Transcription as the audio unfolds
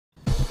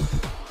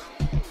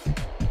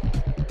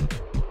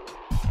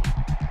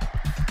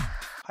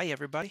Hi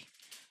everybody,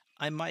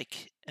 I'm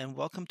Mike and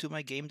welcome to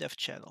my game dev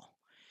channel.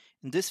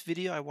 In this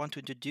video I want to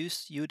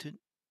introduce you to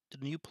the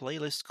new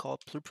playlist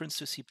called Blueprints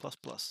to C++.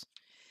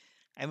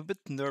 I'm a bit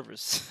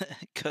nervous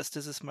because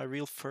this is my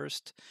real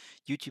first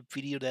YouTube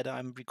video that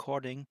I'm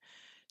recording,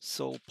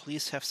 so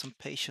please have some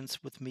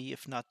patience with me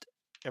if not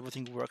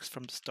everything works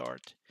from the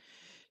start.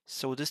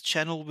 So this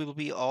channel will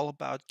be all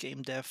about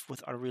game dev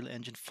with Unreal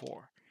Engine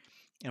 4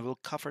 and will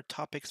cover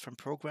topics from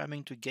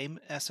programming to game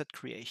asset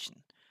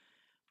creation.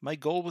 My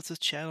goal with this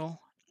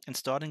channel, and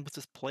starting with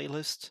this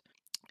playlist,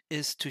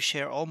 is to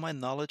share all my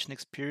knowledge and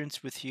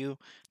experience with you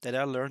that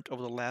I learned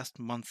over the last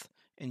month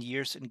and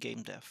years in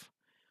game dev.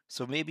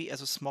 So maybe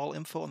as a small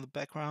info on the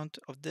background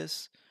of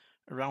this,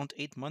 around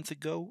 8 months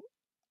ago,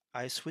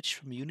 I switched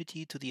from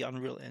Unity to the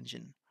Unreal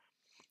Engine.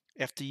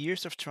 After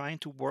years of trying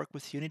to work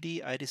with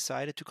Unity, I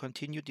decided to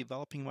continue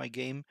developing my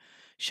game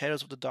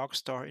Shadows of the Dark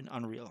Star in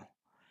Unreal.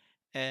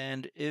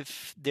 And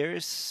if there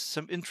is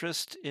some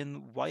interest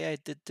in why I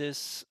did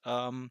this,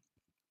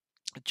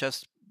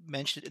 just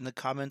mention it in the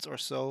comments or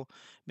so.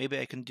 Maybe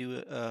I can do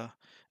a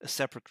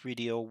separate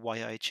video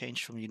why I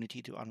changed from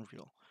Unity to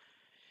Unreal.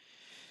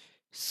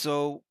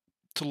 So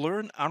to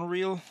learn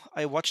Unreal,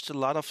 I watched a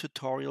lot of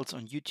tutorials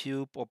on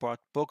YouTube or bought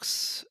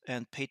books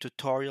and paid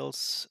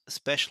tutorials,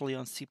 especially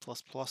on C++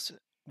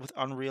 with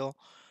Unreal,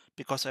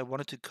 because I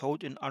wanted to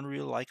code in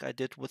Unreal like I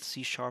did with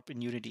C#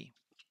 in Unity.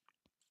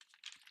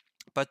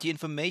 But the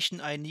information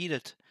I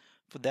needed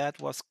for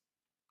that was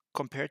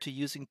compared to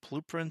using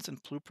blueprints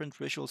and blueprint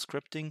visual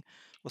scripting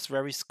was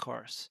very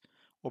scarce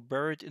or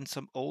buried in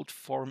some old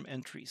forum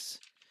entries.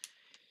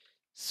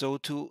 So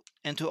to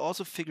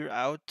also figure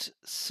out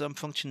some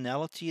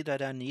functionality that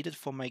I needed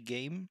for my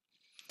game,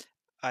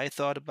 I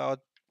thought about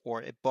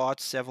or I bought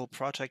several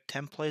project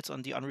templates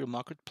on the Unreal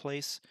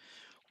Marketplace,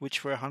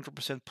 which were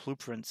 100%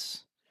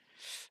 blueprints.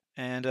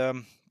 And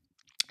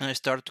I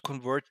started to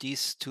convert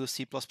these to a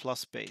C++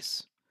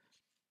 base.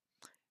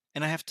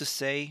 And I have to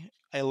say,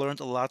 I learned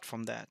a lot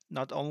from that.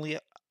 Not only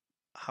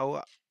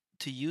how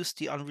to use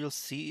the Unreal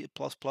C++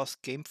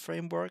 game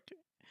framework,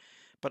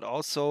 but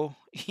also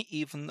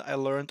even I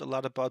learned a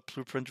lot about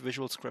blueprint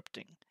visual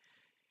scripting.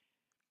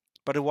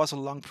 But it was a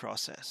long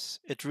process.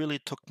 It really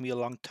took me a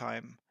long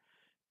time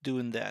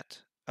doing that.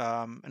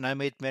 And I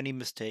made many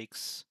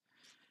mistakes.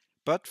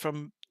 But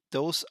from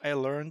those, I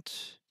learned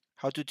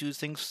how to do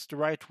things the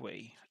right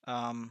way.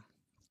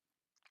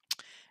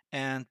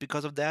 And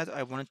because of that,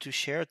 I wanted to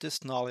share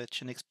this knowledge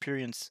and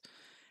experience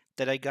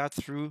that I got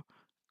through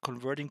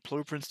converting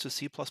blueprints to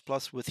C++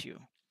 with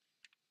you,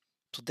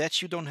 so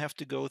that you don't have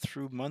to go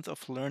through months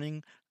of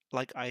learning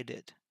like I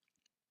did.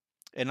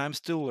 And I'm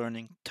still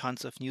learning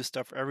tons of new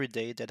stuff every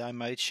day that I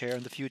might share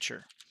in the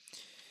future.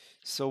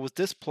 So with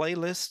this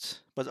playlist,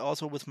 but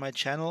also with my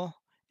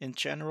channel in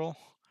general,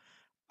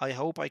 I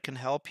hope I can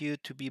help you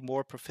to be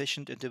more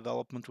proficient in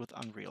development with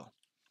Unreal.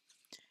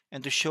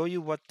 And to show you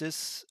what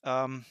this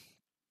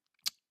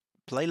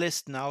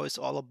playlist now is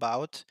all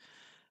about,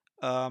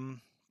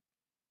 um,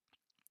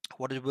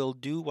 what it will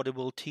do, what it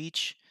will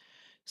teach.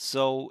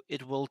 So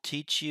it will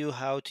teach you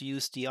how to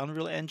use the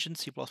Unreal Engine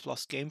C++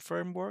 game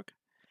framework,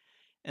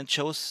 and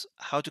shows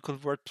how to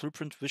convert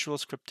blueprint visual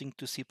scripting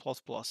to C++.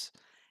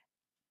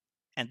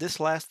 And this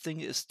last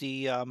thing is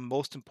the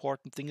most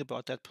important thing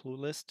about that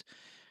playlist.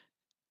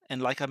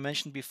 And like I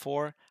mentioned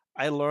before,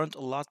 I learned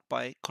a lot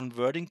by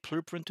converting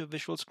blueprint to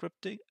visual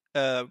scripting,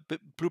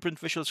 blueprint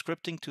visual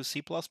scripting to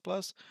C++.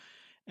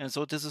 And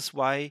so this is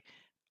why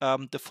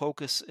the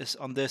focus is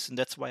on this, and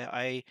that's why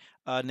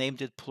I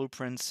named it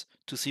Blueprints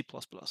to C++.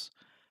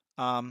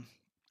 Um,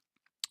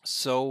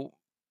 so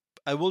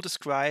I will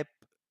describe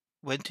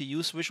when to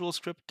use visual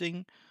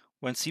scripting,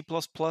 when C++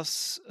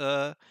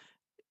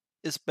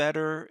 is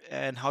better,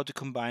 and how to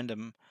combine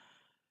them.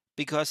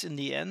 Because in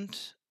the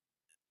end,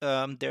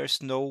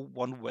 there's no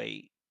one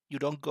way. You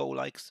don't go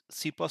like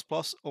C++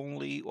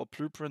 only or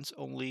blueprints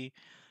only.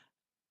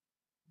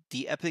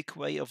 The epic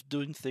way of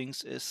doing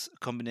things is a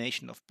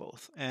combination of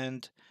both.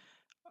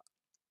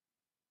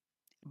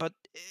 But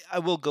I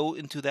will go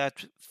into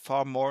that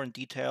far more in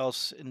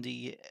details in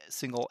the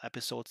single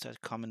episodes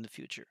that come in the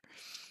future.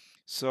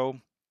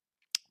 So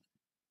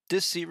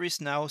this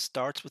series now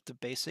starts with the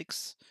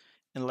basics,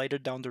 and later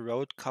down the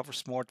road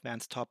covers more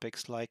advanced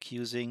topics like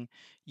using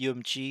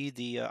UMG,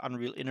 the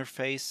Unreal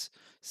Interface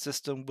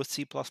system with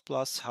C++,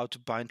 how to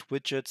bind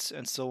widgets,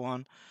 and so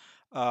on.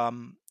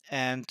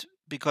 And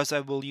because I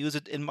will use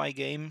it in my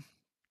game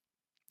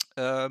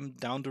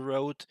down the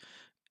road,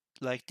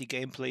 like the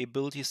game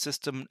playability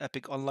system,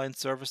 Epic Online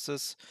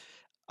Services,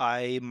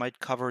 I might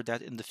cover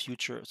that in the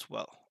future as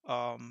well.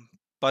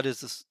 But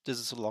this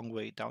is a long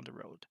way down the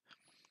road.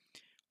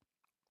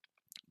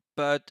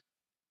 But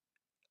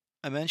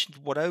I mentioned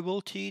what I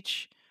will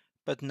teach,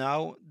 but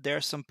now there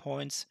are some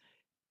points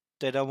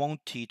that I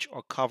won't teach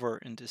or cover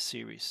in this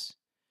series.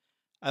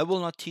 I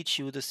will not teach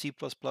you the C++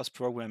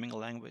 programming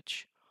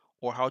language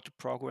or how to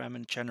program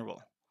in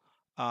general.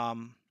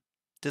 Um,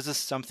 this is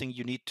something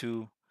you need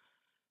to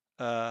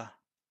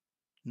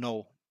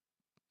know.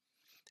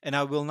 And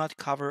I will not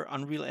cover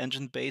Unreal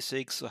Engine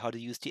basics, so how to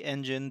use the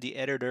engine, the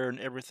editor, and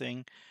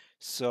everything.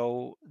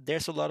 So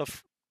there's a lot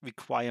of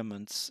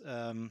requirements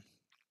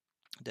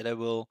that I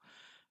will,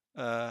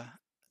 uh,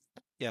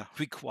 yeah,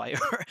 require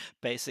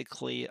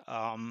basically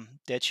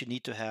that you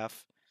need to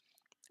have.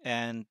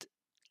 And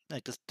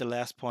like the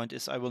last point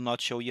is I will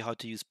not show you how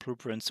to use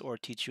blueprints or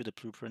teach you the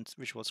blueprints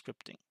visual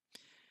scripting.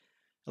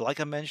 Like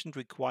I mentioned,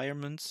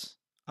 requirements.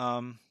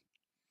 Um,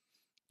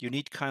 you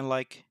need kind of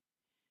like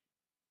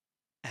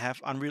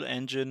have Unreal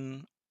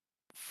Engine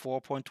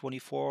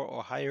 4.24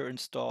 or higher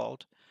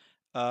installed.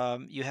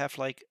 You have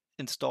like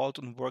installed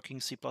and working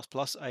C++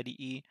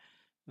 IDE,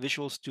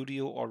 Visual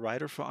Studio or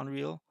Writer for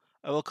Unreal.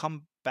 I will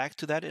come back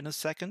to that in a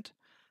second.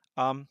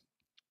 Um,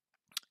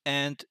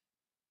 and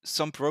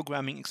some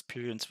programming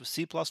experience with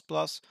C++,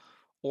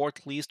 or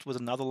at least with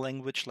another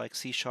language like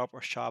C# or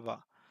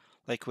Java.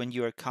 Like when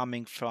you are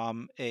coming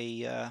from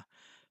a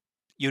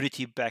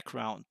Unity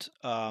background,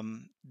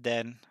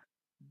 then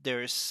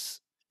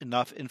there's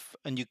enough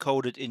and you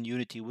code it in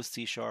Unity with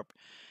C#,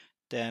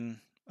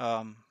 then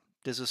um,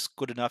 this is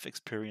good enough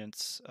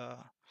experience.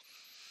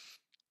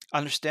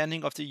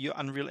 Understanding of the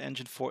Unreal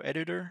Engine 4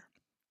 editor,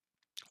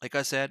 like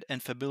I said,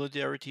 and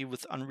familiarity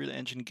with Unreal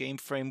Engine game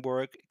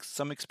framework,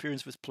 some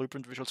experience with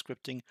Blueprint visual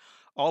scripting,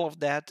 all of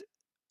that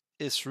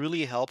is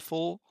really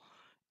helpful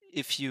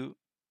if you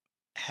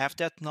have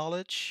that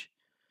knowledge,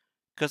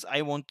 because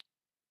I won't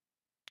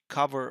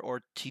cover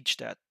or teach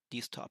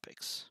these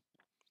topics.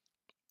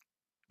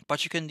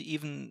 But you can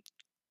even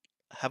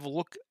have a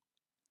look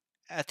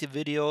at the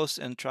videos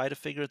and try to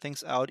figure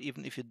things out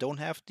even if you don't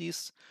have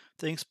these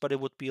things, but it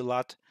would be a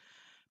lot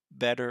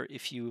better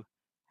if you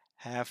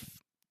have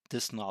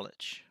this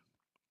knowledge.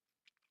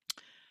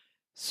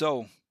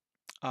 So,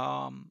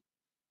 um,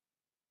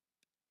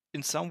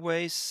 in some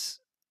ways,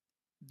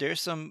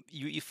 there's some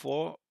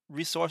UE4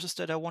 resources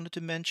that I wanted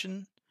to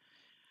mention.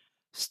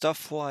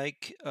 Stuff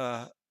like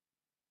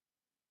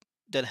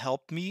that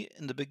helped me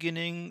in the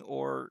beginning,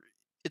 or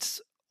it's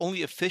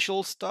only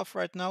official stuff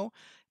right now.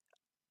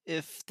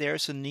 If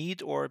there's a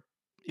need, or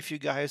if you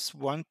guys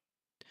want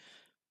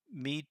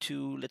me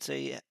to, let's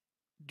say,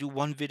 do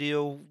one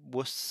video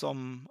with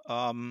some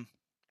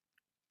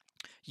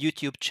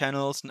YouTube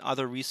channels and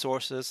other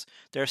resources,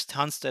 there's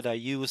tons that I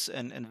use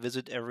and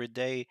visit every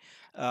day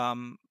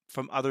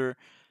from other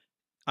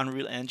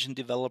Unreal Engine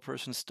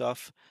developers and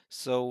stuff.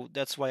 So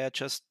that's why I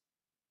just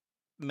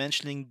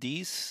mentioning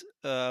these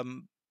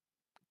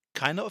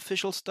kind of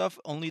official stuff,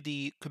 only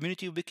the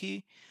community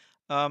wiki,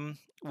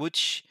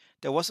 which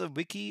there was a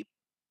wiki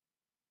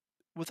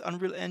with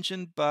Unreal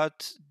Engine,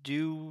 but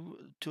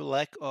due to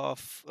lack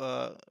of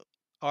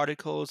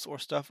articles or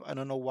stuff, I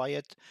don't know why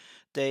yet,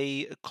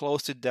 they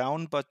closed it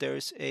down. But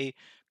there's a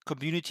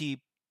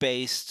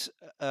community-based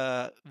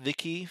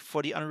wiki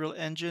for the Unreal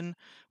Engine,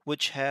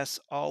 which has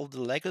all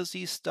the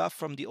legacy stuff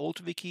from the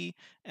old wiki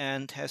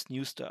and has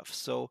new stuff.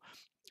 So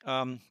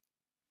um,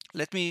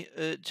 let me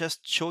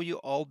just show you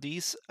all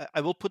these.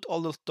 I will put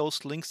all of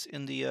those links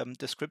in the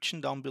description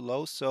down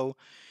below, so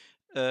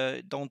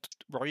don't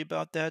worry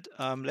about that.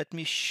 Let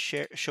me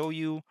show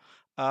you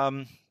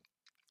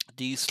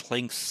these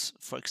links.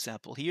 For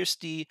example, here's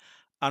the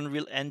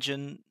Unreal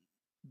Engine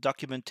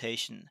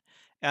documentation,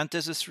 and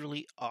this is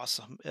really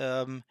awesome.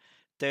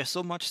 There's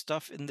so much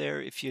stuff in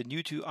there. If you're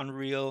new to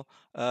Unreal,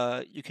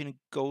 you can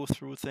go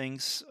through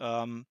things.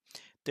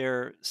 There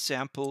are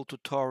sample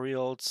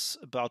tutorials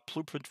about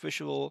Blueprint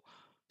visual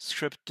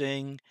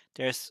scripting.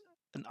 There's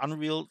an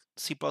Unreal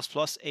C++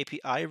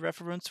 API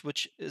reference,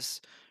 which is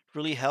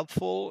really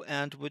helpful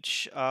and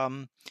which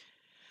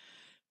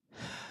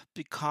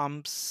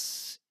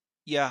becomes,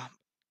 yeah,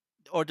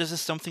 or this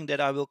is something that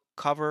I will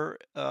cover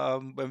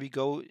when we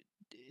go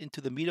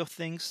into the meat of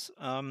things.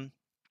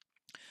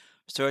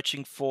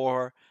 Searching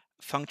for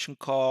function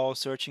call,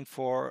 searching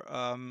for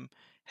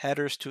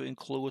headers to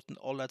include, and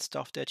all that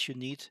stuff that you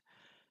need.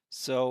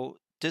 So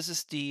this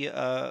is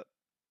the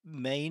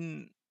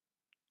main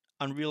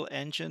Unreal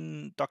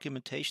Engine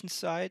documentation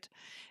side.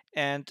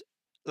 And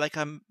like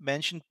I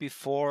mentioned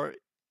before,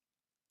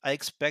 I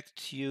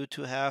expect you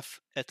to have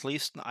at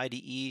least an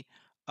IDE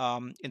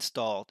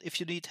installed. If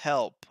you need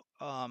help,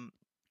 and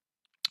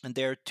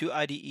there are two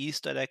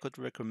IDEs that I could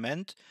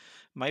recommend.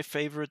 My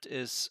favorite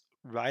is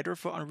Writer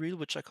for Unreal,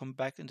 which I come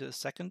back into a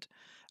second.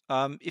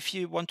 If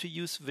you want to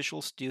use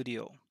Visual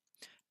Studio,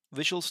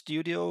 Visual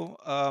Studio,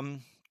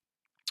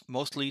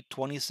 mostly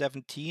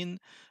 2017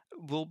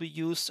 will be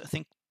used. I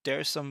think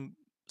there's some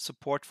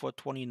support for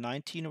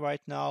 2019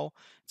 right now.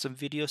 Some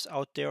videos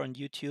out there on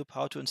YouTube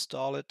how to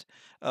install it.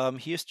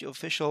 Here's the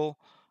official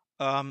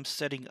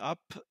setting up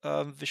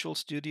Visual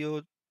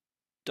Studio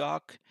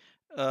doc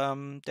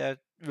that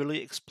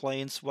really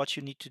explains what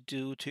you need to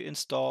do to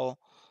install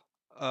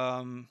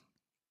um,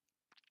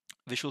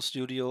 Visual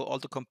Studio, all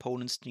the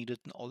components needed,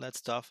 and all that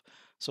stuff.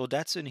 So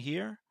that's in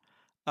here.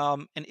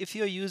 And if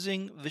you're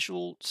using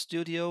Visual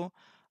Studio,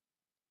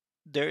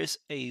 there is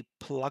a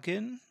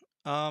plugin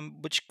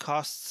which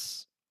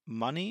costs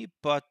money,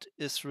 but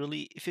is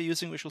really, if you're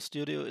using Visual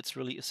Studio, it's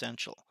really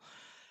essential.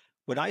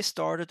 When I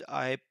started,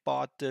 I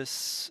bought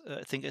this.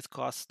 I think it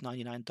cost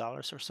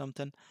 $99 or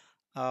something.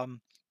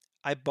 Um,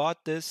 I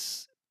bought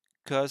this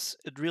because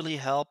it really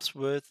helps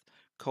with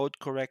code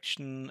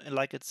correction, and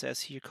like it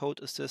says here,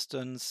 code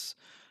assistance,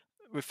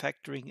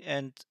 refactoring,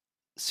 and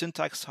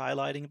syntax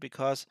highlighting,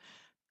 because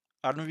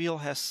Unreal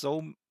has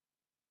so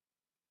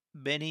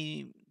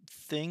many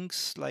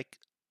things like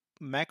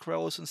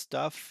macros and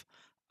stuff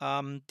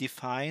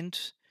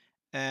defined,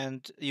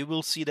 and you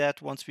will see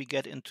that once we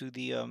get into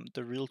the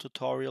real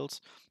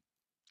tutorials,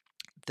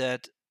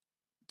 that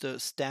the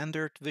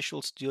standard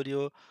Visual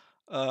Studio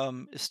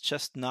is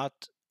just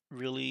not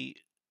really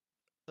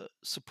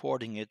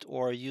supporting it,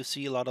 or you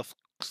see a lot of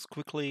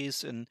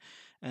squigglies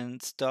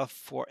and stuff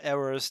for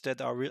errors that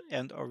are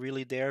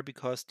really there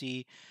because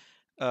the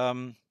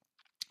um,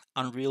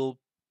 Unreal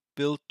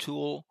build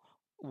tool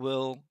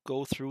will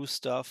go through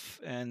stuff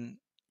and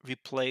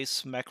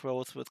replace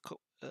macros with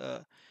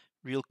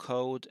real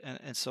code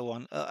and so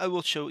on. I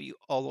will show you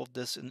all of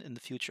this in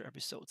the future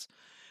episodes.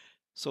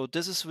 So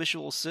this is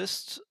Visual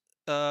Assist.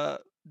 Uh,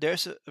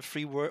 there's a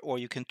free or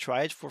you can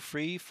try it for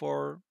free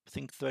for I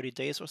think 30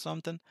 days or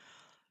something.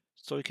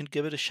 So you can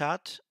give it a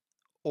shot.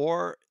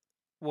 Or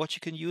what you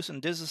can use,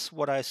 and this is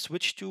what I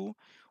switched to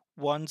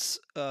once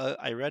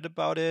I read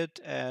about it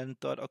and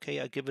thought,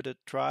 okay, I'll give it a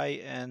try,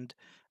 and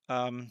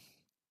um,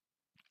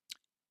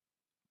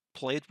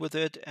 played with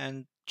it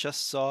and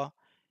just saw,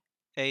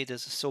 hey,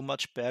 this is so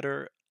much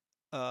better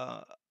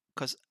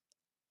because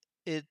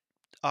it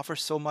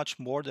offers so much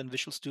more than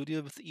Visual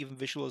Studio with even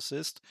Visual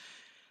Assist,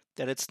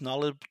 that it's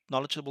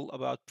knowledgeable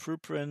about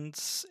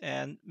blueprints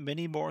and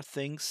many more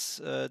things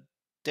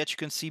that you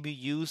can see me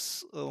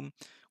use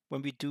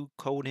when we do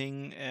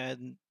coding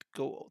and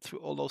go through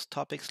all those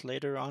topics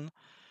later on.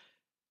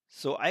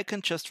 So I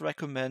can just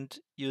recommend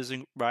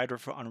using Rider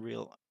for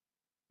Unreal.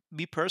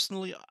 Me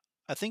personally,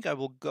 I think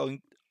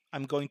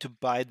I'm going to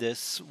buy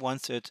this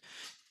once it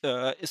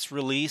is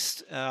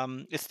released.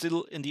 It's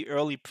still in the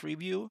early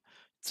preview,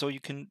 so you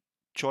can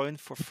join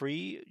for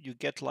free. You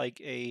get like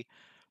a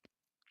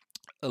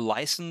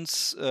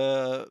license.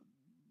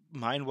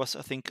 Mine was,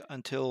 I think,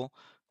 until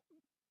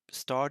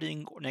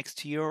starting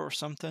next year or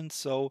something.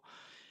 So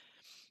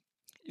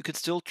you can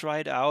still try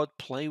it out,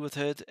 play with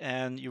it,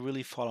 and you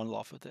really fall in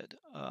love with it.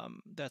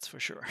 That's for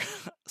sure.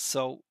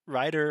 So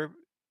Rider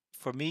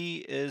for me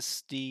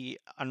is the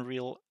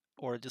Unreal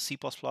or the C++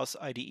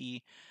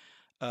 IDE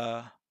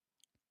uh,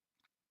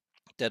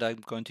 that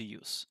I'm going to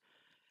use.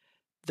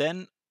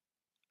 Then,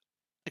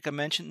 like I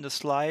mentioned in the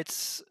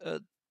slides,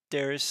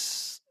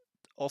 there's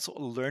also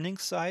a learning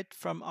side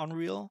from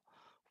Unreal,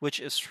 which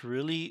is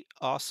really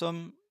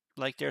awesome.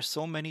 Like there's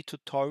so many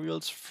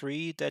tutorials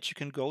free that you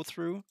can go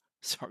through.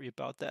 Sorry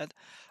about that.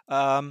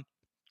 Um,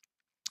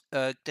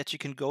 that you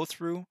can go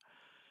through,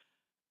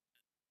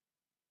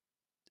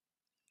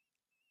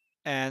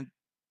 and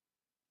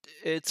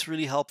it's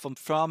really helpful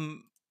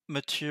from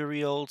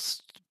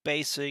materials,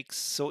 basics.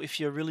 So if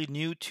you're really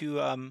new to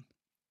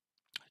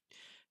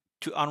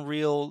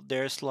Unreal,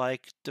 there's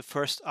like the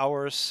first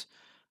hours.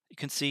 You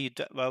can see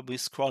that while we're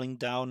scrolling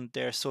down,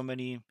 there's so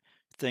many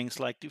things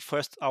like the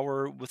first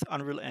hour with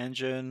Unreal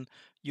Engine,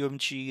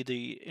 UMG,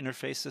 the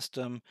interface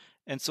system,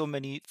 and so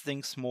many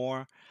things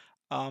more.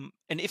 And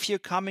if you're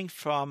coming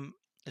from,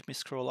 let me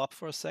scroll up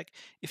for a sec.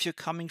 If you're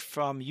coming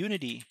from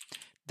Unity,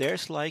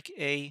 there's like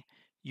a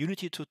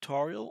Unity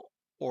tutorial,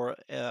 or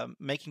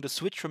making the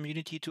switch from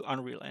Unity to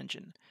Unreal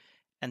Engine.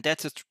 And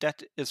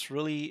that is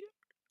really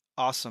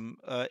awesome.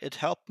 It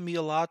helped me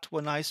a lot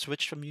when I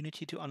switched from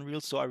Unity to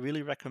Unreal, so I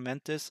really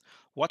recommend this.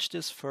 Watch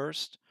this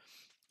first.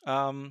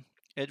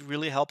 It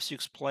really helps you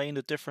explain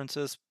the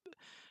differences,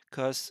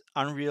 because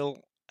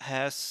Unreal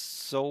has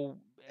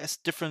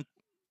different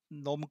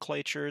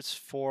nomenclatures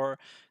for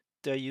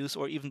their use,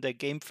 or even their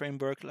game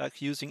framework,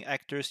 like using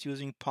actors,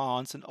 using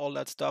pawns, and all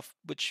that stuff,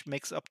 which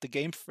makes up the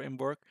game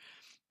framework,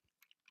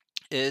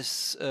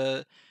 is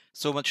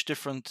so much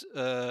different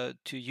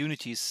to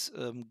Unity's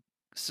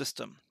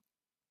system.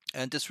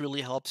 And this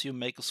really helps you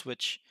make a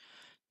switch.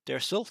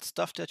 There's still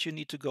stuff that you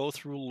need to go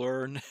through,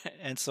 learn,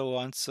 and so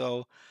on.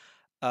 So,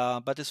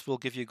 but this will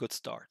give you a good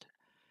start.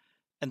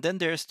 And then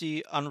there's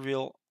the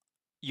Unreal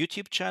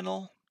YouTube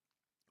channel,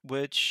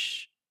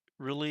 which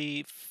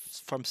really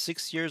from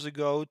 6 years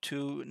ago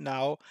to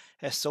now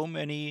has so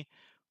many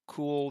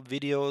cool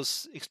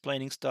videos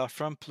explaining stuff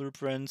from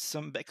blueprints,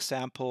 some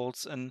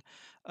examples, and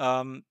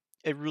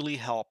it really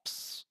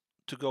helps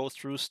to go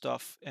through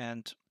stuff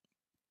and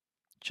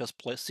just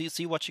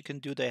see what you can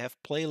do. They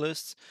have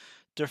playlists,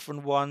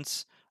 different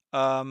ones,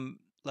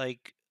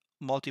 like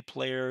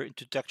multiplayer,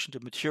 introduction to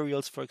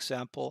materials, for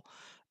example,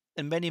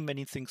 and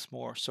many things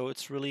more. So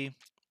it's really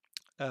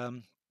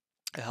um,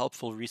 a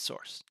helpful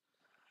resource.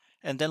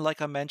 And then,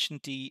 like I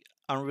mentioned, the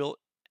Unreal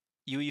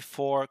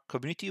UE4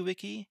 community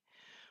wiki,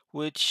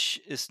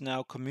 which is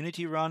now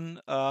community run,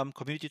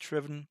 community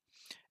driven.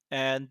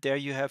 And there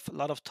you have a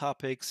lot of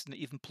topics and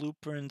even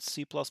blueprints,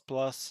 C++.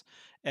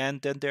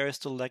 And then there is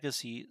the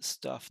legacy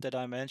stuff that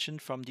I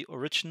mentioned from the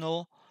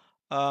original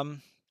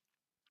um,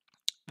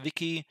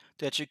 wiki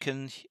that you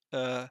can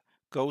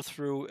go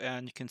through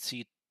and you can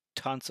see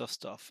tons of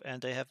stuff.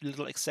 And they have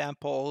little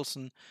examples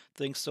and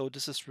things, so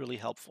this is really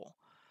helpful.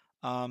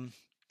 Um,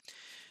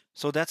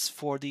 so that's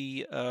for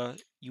the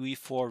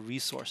UE4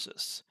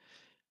 resources.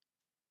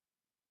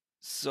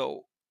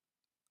 So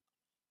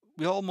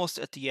we're almost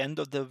at the end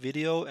of the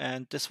video,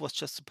 and this was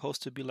just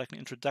supposed to be like an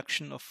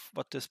introduction of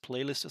what this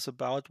playlist is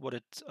about, what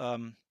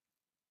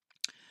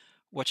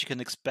you can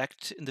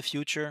expect in the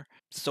future.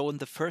 So in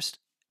the first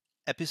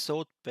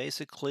episode,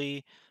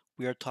 basically,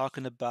 we are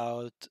talking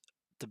about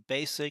the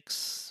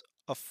basics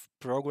of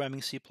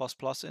programming C++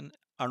 in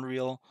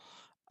Unreal,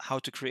 how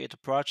to create a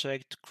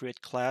project,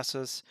 create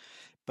classes,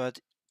 but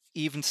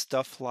even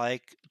stuff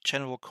like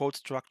general code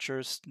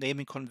structures,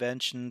 naming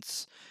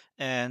conventions,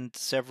 and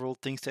several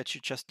things that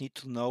you just need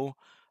to know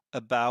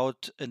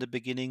about in the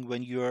beginning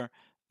when you're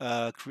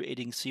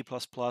creating C++,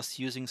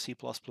 using C++,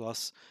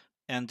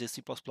 and the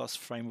C++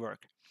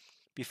 framework.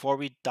 Before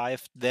we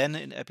dive then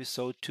in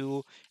episode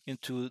 2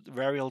 into the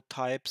variable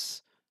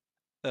types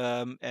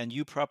and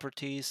new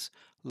properties,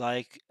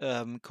 like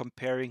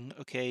comparing,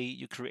 okay,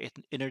 you create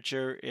an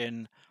integer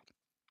in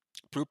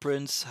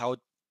blueprints, how it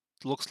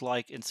looks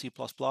like in C++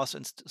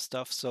 and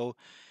stuff. So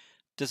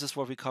this is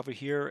what we cover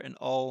here and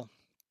all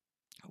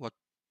what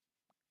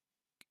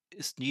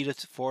is needed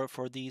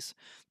for these.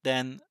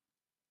 Then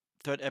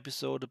third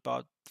episode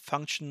about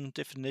function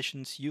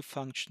definitions, U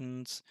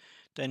functions,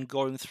 then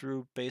going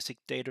through basic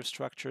data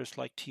structures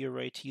like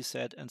TArray,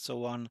 tset, and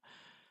so on,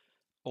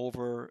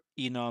 over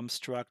enum,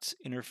 structs,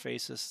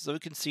 interfaces. So you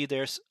can see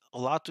there's a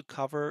lot to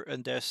cover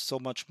and there's so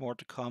much more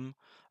to come.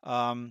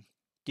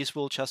 This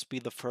will just be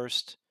the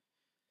first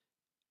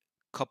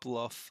couple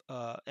of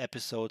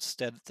episodes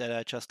that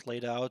I just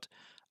laid out.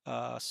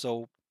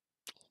 So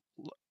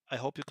I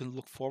hope you can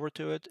look forward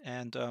to it.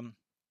 And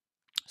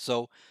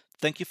so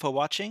thank you for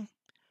watching.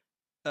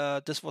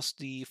 This was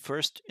the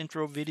first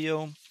intro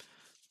video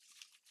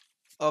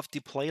of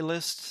the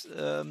playlist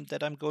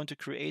that I'm going to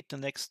create the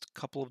next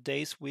couple of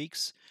days,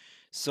 weeks.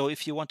 So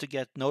if you want to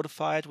get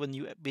notified when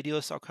new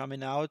videos are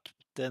coming out,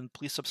 then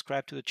please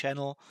subscribe to the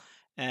channel,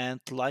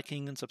 and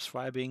liking and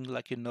subscribing,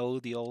 like you know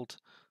the old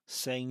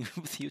saying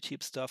with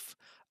YouTube stuff,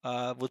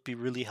 would be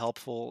really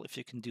helpful if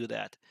you can do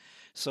that.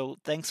 So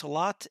thanks a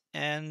lot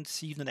and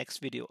see you in the next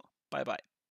video. Bye bye.